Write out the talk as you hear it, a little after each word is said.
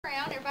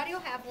everybody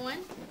will have one.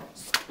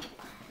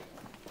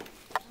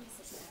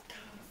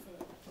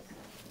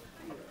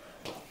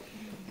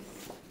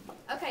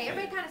 Okay,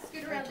 everybody kind of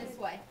scoot around this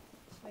way.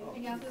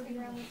 Can y'all scoot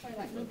around this way?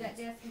 Like move that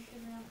desk and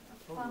scoot around.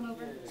 Climb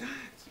over.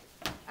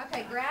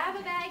 Okay, grab a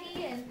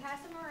baggie and pass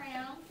them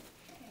around.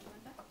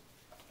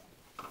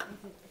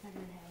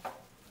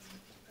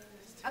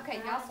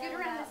 Okay, y'all scoot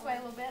around this way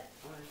a little bit.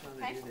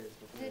 Okay?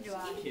 Did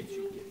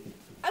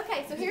I?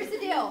 Okay, so here's the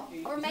deal.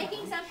 We're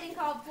making something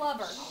called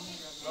flubber.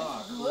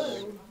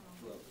 Glue.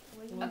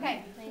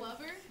 Okay.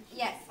 Flubber?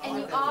 Yes, and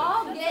you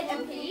all get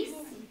a piece.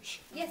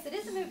 Yes, it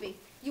is a movie.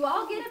 You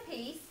all get a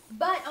piece,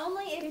 but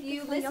only if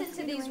you listen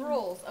to these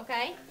rules,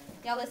 okay?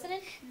 Y'all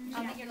listening? I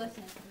don't think you're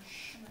listening.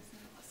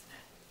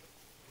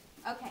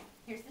 Okay,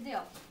 here's the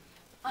deal.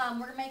 We're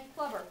going to make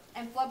flubber.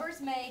 And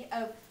flubber's made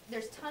of,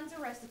 there's tons of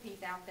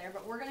recipes out there,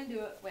 but we're going to do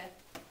it with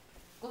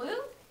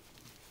glue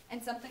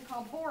and something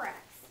called borax.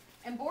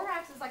 And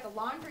borax is like a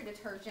laundry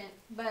detergent,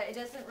 but it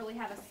doesn't really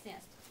have a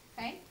scent,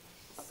 okay?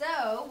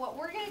 So what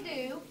we're going to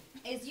do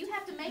is you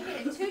have to make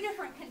it in 2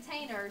 different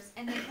containers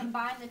and then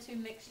combine the 2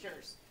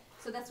 mixtures.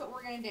 So that's what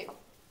we're going to do.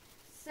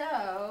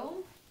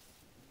 So,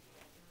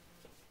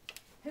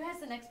 who has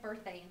the next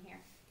birthday in here?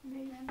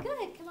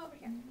 Good, come over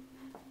here.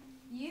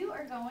 You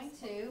are going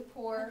to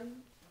pour,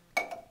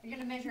 you're going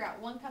to measure out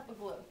 1 cup of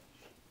glue.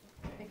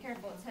 Be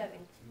careful, it's heavy.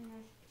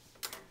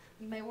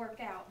 You may work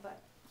out, but,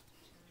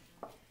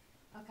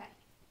 okay.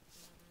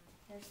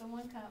 There's the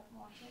 1 cup,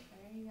 watch it,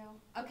 there you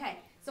go. Okay,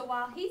 so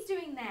while he's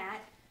doing that,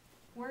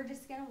 we're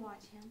just going to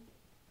watch him.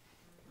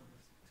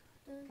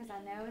 Because I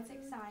know it's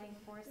exciting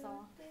for us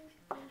all.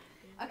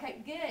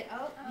 Okay, good.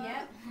 Oh,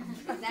 yep.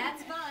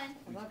 That's fun.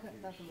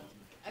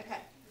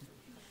 Okay.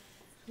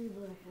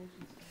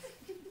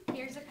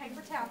 Here's a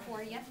paper towel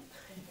for you.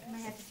 I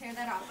may have to tear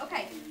that off.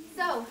 Okay,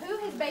 so who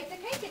has baked a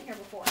cake in here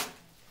before?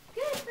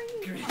 Good for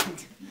you.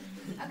 Great.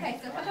 Okay,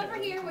 so come over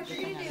here. What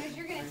you're going to do is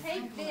you're going to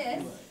take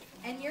this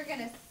and you're going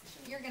to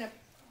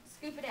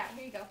scoop it out.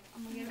 Here you go.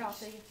 I'm going to get it all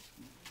to you.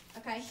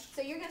 Okay,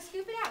 so you're going to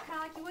scoop it out kind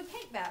of like you would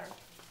cake batter.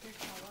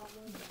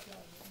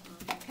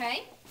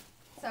 Okay,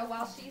 so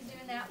while she's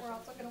doing that, we're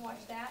also going to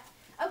watch that.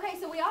 Okay,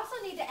 so we also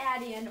need to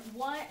add in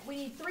we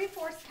need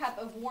 3/4 cup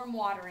of warm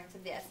water into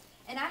this.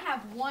 And I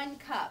have 1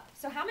 cup.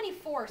 So how many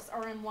fourths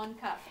are in 1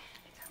 cup?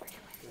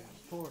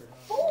 4.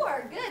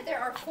 4, good. There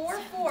are 4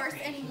 fourths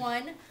in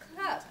 1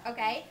 cup,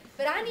 okay?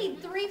 But I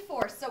need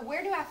 3/4. So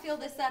where do I fill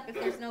this up if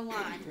there's no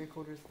line? 3/4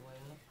 the way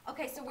up.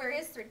 Okay, so where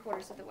is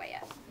 3/4 of the way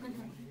up?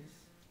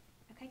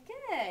 Okay,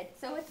 good.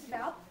 So it's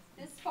about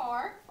this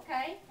far,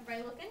 okay?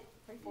 Everybody looking?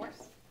 3/4.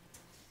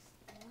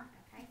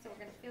 Okay, so we're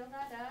going to fill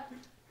that up.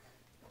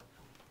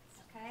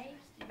 Okay,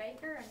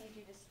 Baker, I need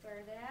you to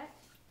stir that.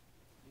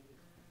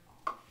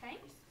 Okay.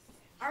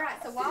 All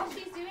right, so while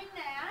she's doing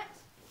that,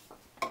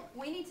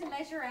 we need to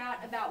measure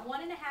out about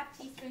 1½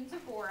 teaspoons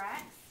of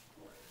borax.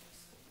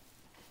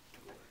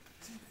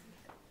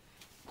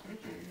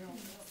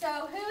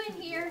 So who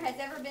in here has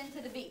ever been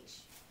to the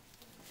beach?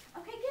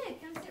 Okay, good.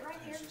 Come sit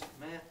right here.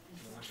 Matt.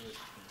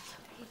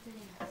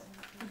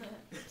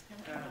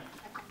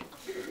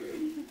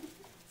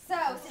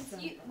 So since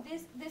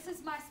this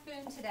is my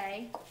spoon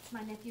today, it's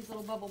my nephew's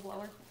little bubble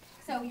blower.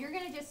 So you're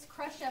going to just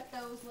crush up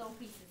those little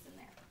pieces in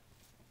there.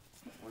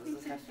 What does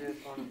this have to do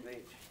with on the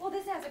beach? Well,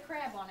 this has a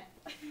crab on it.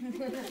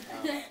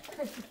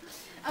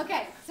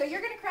 Okay, so you're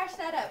going to crush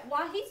that up.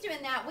 While he's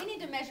doing that, we need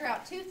to measure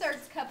out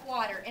 2/3 cup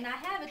water. And I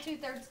have a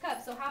 2/3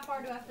 cup, so how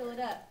far do I fill it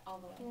up? All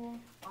the way.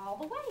 All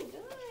the way,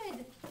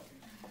 good.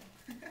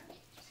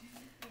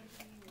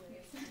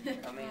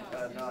 I mean,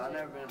 no, I've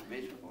never been to the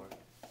beach before.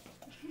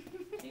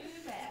 Too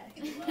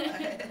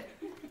bad.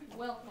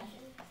 Welcome.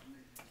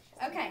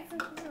 Okay.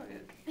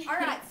 All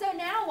right, so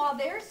now while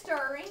they're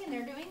stirring and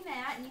they're doing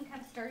that, and you can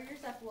kind of stir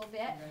yours up a little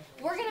bit,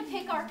 we're going to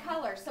pick our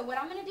color. So what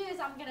I'm going to do is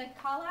I'm going to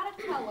call out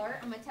a color.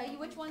 I'm going to tell you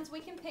which ones we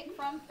can pick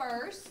from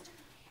first,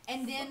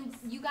 and then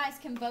you guys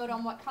can vote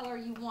on what color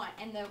you want.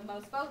 And the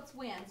most votes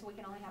win, so we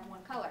can only have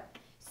 1 color.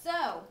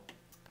 So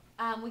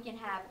we can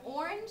have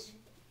orange,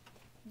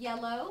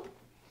 yellow,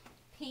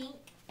 pink,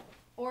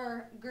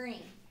 or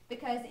green.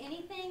 Because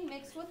anything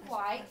mixed with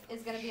white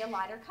is going to be a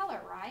lighter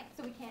color, right?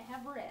 So we can't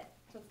have red.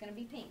 So it's going to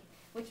be pink,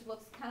 which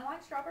looks kind of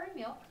like strawberry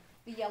milk.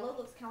 The yellow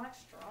looks kind of like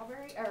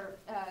strawberry or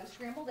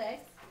scrambled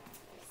eggs.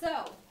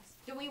 So,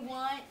 do we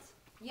want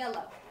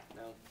yellow?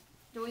 No.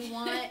 Do we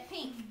want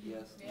pink?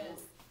 Yes.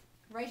 Yes.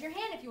 Raise your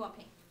hand if you want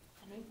pink.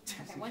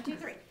 Okay, 1, 2,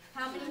 3.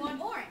 How many want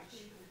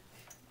orange?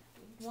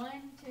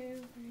 1,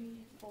 2, 3,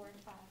 4,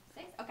 5,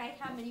 6. Okay,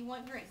 how many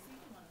want green?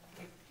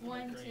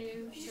 1,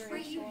 2,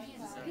 3, 4,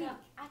 5. Yeah,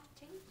 I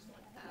changed it.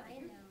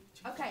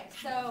 Okay,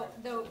 so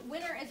the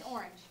winner is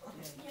orange.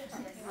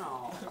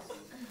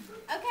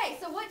 Okay,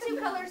 so what 2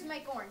 colors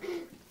make orange?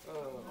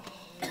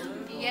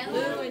 Yellow.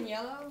 Blue and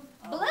yellow?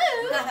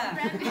 Blue?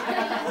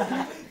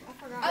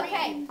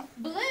 Okay,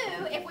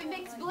 blue, if we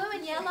mix blue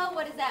and yellow,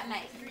 what does that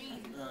make?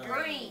 Green.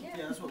 Green. Yeah,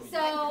 that's what we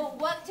So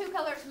what 2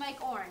 colors make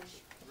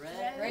orange?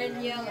 Red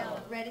and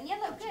yellow. Red and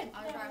yellow, good.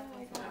 I'll try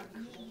for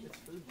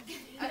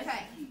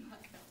Okay,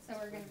 so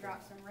we're going to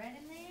drop some red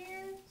in there.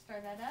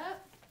 that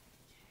up.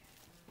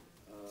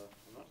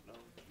 I'm not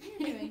done.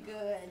 You're doing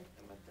good.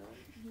 Am I done?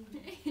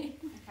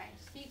 Okay,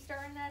 just keep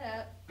stirring that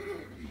up.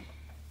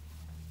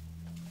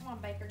 Come on,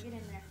 Baker, get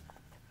in there.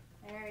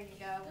 There you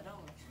go.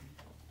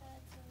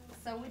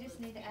 So we just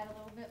need to add a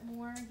little bit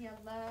more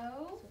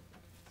yellow.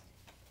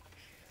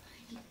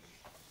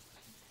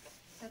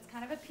 So it's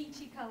kind of a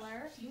peachy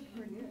color.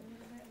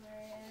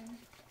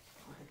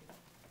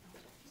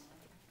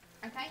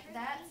 Okay,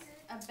 that's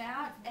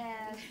about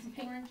as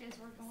orange as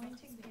we're going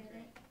to get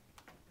it.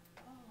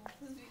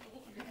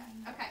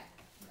 Okay,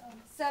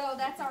 so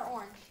that's our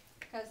orange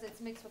because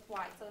it's mixed with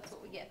white, so that's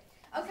what we get.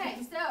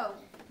 Okay, so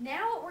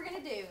now what we're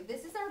going to do,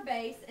 this is our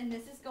base and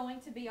this is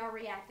going to be our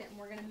reactant and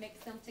we're going to mix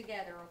them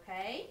together,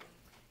 okay?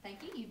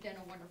 Thank you, you've done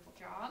a wonderful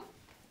job.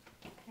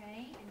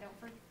 Okay, and don't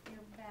forget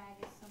your bag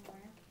is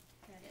somewhere.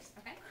 There it is,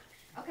 okay?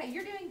 Okay,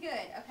 you're doing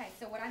good. Okay,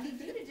 so what I need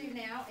you to do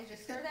now is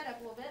just stir that up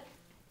a little bit.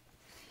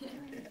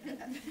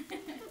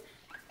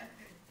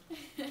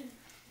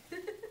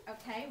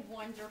 Okay,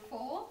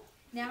 wonderful.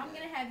 Now I'm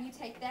going to have you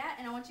take that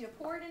and I want you to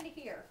pour it into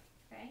here,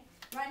 okay?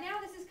 Right now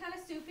this is kind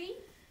of soupy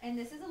and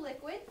this is a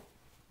liquid.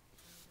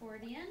 Pour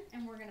it in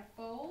and we're going to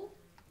fold.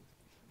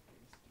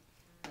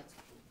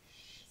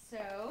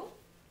 So,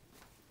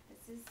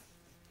 this is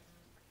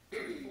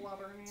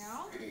Flubber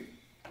now. Okay.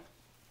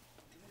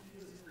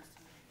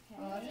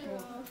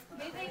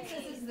 Who thinks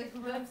this is the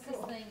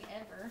grossest thing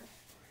ever?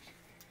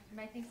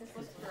 Everybody thinks this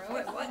looks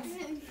gross? What?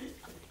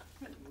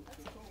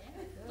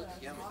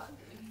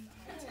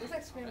 Looks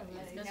like scrambled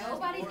eggs.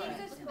 Nobody thinks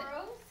it's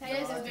gross?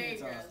 Yes, it's very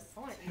gross.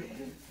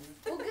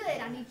 Well, good.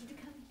 I need you to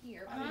come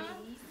here,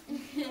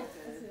 please.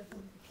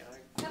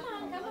 Come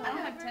on, come on. I don't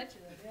have over. touch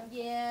of it.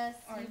 Yes,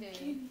 you do.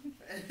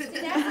 See,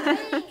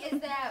 that's the thing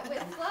is that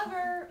with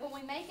Flubber, when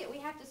we make it, we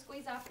have to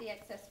squeeze off the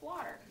excess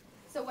water.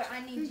 So what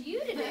I need you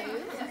to do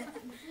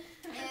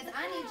is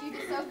I need you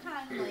to so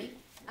kindly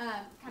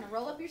kind of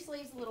roll up your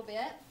sleeves a little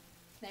bit.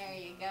 There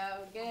you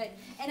go, good.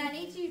 And I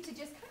need you to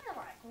just kind of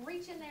like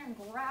reach in there and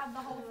grab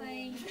the whole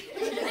thing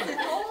and just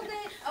hold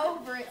it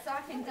over it so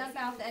I can dump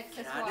out the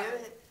excess Can I water. do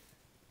it?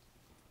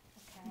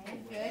 Okay,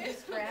 good.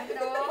 Just grab it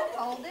all.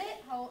 Hold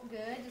it.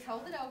 Good. Just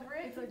hold it over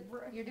it.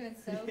 You're doing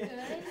so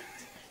good.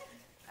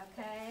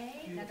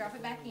 Okay. Now drop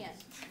it back in.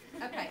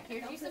 Okay.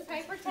 Here's you some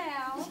paper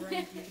towel.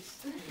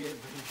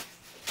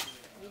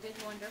 You did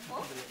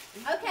wonderful.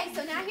 Okay,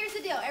 so now here's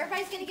the deal.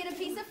 Everybody's going to get a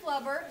piece of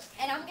Flubber,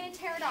 and I'm going to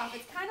tear it off.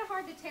 It's kind of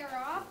hard to tear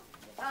off,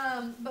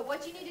 but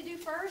what you need to do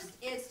first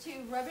is to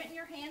rub it in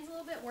your hands a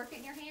little bit, work it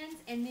in your hands,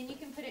 and then you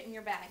can put it in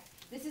your bag.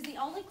 This is the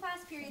only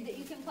class period that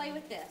you can play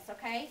with this,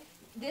 okay?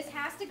 This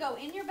has to go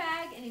in your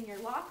bag and in your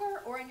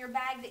locker or in your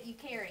bag that you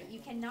carry.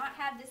 You cannot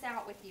have this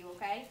out with you,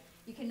 okay?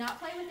 You cannot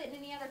play with it in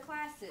any other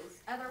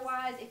classes.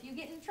 Otherwise, if you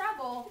get in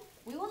trouble,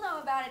 we will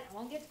know about it. I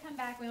won't get to come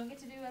back. We won't get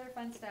to do other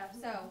fun stuff.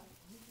 So,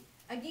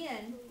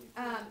 again,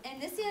 and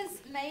this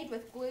is made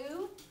with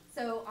glue,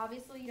 so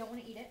obviously you don't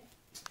want to eat it.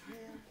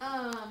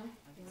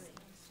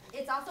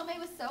 It's also made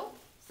with soap,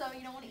 so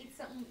you don't want to eat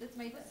something that's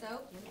made with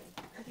soap.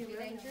 It can be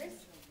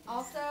dangerous.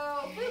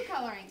 Also, food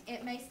coloring.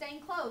 It may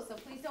stain clothes, so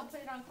please don't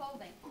put it on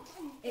clothing.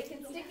 It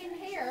can stick in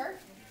hair.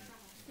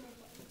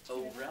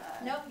 All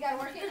right. Nope, you gotta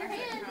work it in your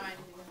hand.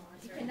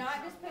 You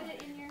cannot just put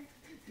it in your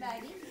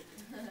baggie.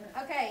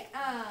 Okay,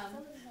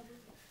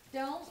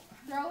 don't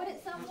throw it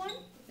at someone.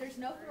 There's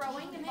no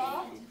throwing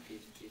involved.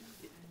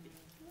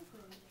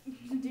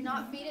 Do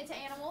not feed it to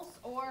animals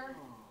or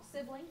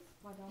siblings.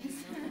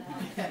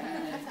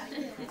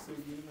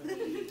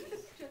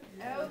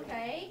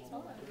 Okay.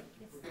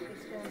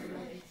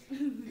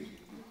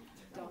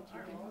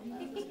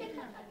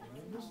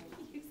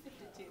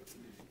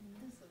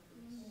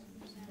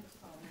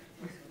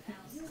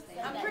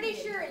 I'm pretty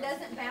sure it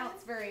doesn't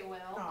bounce very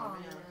well.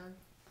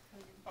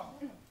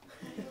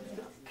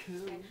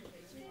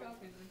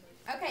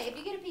 Okay, if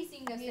you get a piece, you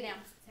can go sit down.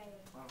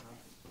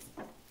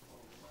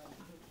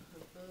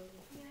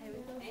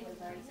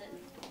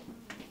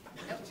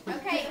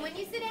 Okay, and when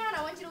you sit down,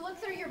 I want you to look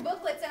through your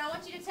booklets and I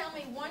want you to tell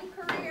me one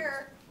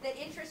career that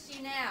interests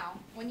you now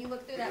when you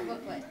look through that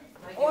booklet.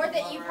 Or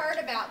that you've heard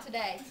about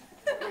today.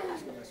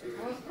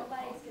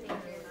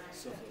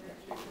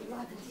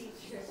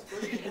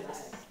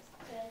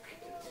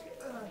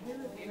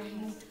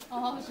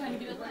 Oh, I was trying to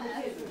get it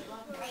last.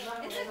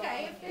 It's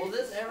okay. Will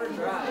this ever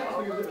dry?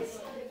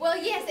 Well,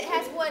 yes, it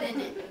has wood in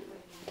it.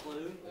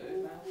 Glue,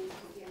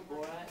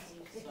 borax,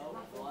 soap,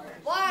 water.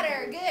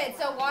 Water, good.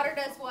 So water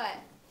does what?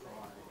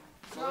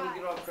 So it'll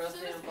get all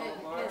crusty and fall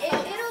apart?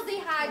 It'll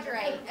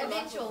dehydrate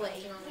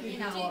eventually, you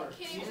know.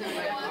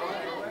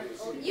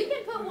 You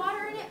can put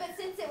water in it, but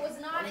since it was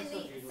not in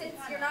the, since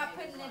you're not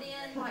putting it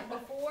in like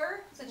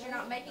before, since you're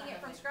not making it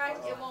from scratch,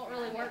 it won't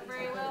really work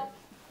very well.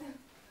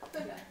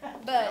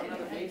 But,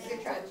 you're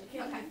trying.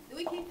 Okay. Do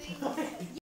we keep these?